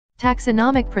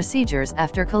Taxonomic procedures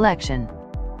after collection.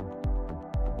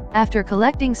 After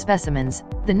collecting specimens,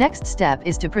 the next step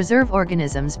is to preserve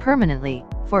organisms permanently,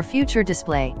 for future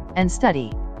display and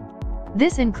study.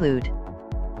 This include: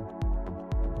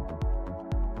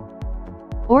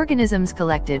 organisms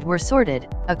collected were sorted,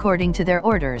 according to their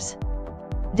orders.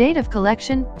 Date of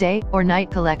collection, day or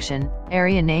night collection,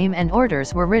 area name and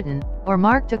orders were written, or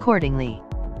marked accordingly.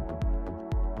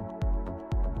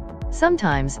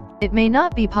 Sometimes, it may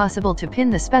not be possible to pin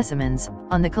the specimens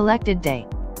on the collected day.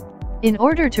 In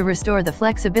order to restore the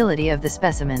flexibility of the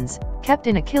specimens, kept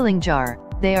in a killing jar,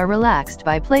 they are relaxed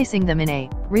by placing them in a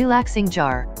relaxing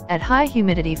jar, at high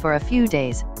humidity for a few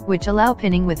days, which allow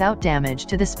pinning without damage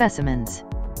to the specimens.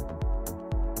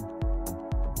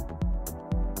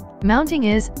 Mounting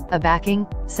is a backing,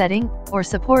 setting, or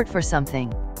support for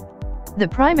something. The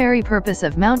primary purpose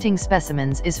of mounting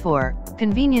specimens is for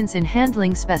convenience in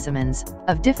handling specimens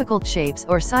of difficult shapes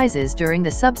or sizes during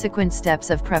the subsequent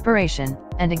steps of preparation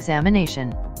and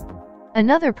examination.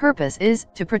 Another purpose is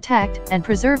to protect and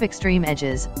preserve extreme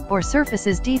edges or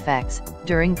surfaces defects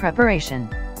during preparation.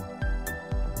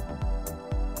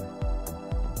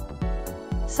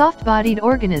 Soft-bodied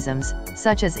organisms,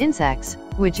 such as insects,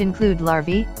 which include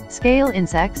larvae, scale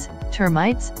insects,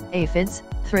 termites, aphids,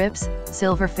 thrips,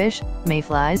 silverfish,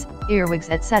 mayflies, earwigs,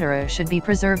 etc., should be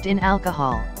preserved in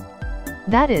alcohol.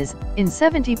 That is, in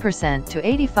 70% to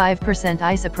 85%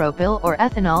 isopropyl or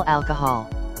ethanol alcohol.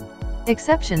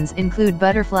 Exceptions include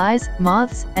butterflies,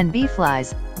 moths, and bee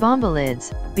flies,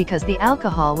 bombylids, because the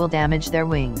alcohol will damage their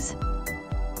wings.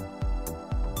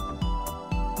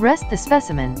 Rest the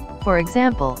specimen, for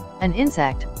example, an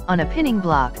insect, on a pinning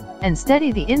block, and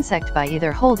steady the insect by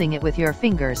either holding it with your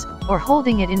fingers, or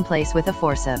holding it in place with a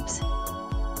forceps.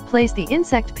 Place the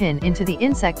insect pin into the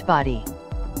insect body.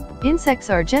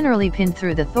 Insects are generally pinned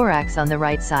through the thorax on the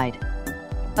right side.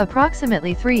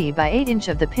 Approximately 3 by 8 inch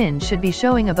of the pin should be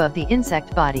showing above the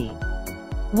insect body.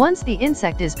 Once the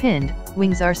insect is pinned,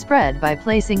 wings are spread by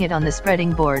placing it on the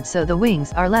spreading board so the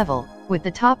wings are level with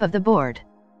the top of the board.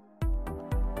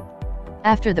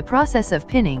 After the process of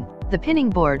pinning, the pinning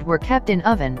board were kept in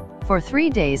oven for 3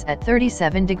 days at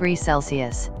 37 degrees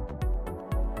Celsius.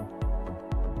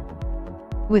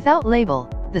 Without label,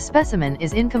 the specimen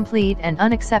is incomplete and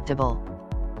unacceptable.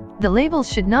 The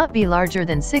labels should not be larger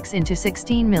than 6 into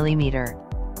 16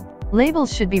 mm.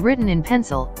 Labels should be written in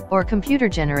pencil or computer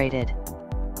generated.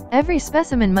 Every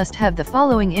specimen must have the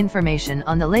following information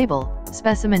on the label: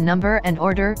 specimen number and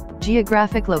order,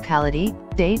 geographic locality,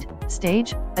 date,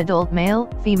 stage, adult male,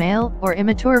 female, or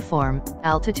immature form,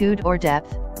 altitude or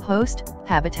depth, host,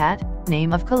 habitat,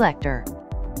 name of collector.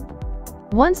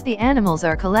 Once the animals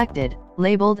are collected,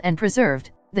 labeled and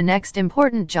preserved, the next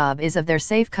important job is of their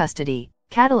safe custody,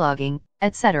 cataloging,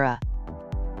 etc.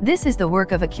 This is the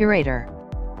work of a curator.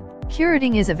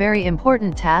 Curating is a very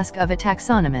important task of a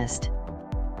taxonomist.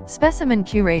 Specimen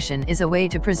curation is a way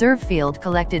to preserve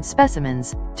field-collected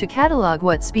specimens, to catalog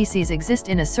what species exist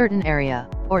in a certain area,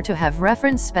 or to have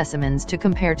reference specimens to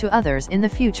compare to others in the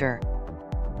future.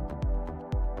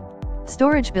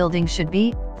 Storage buildings should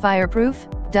be fireproof,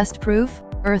 dustproof,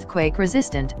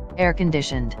 earthquake-resistant,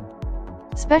 air-conditioned.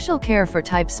 Special care for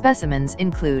type specimens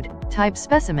include: type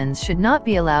specimens should not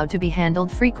be allowed to be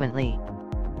handled frequently.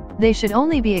 They should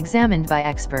only be examined by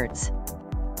experts.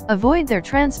 Avoid their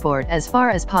transport as far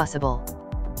as possible.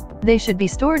 They should be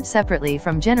stored separately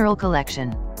from general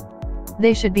collection.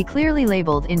 They should be clearly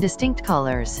labeled in distinct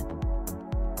colors.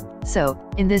 So,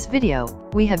 in this video,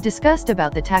 we have discussed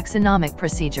about the taxonomic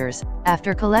procedures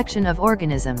after collection of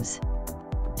organisms.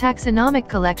 Taxonomic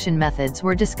collection methods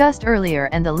were discussed earlier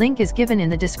and the link is given in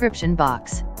the description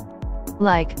box.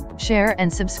 Like, share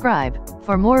and subscribe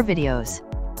for more videos.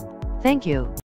 Thank you.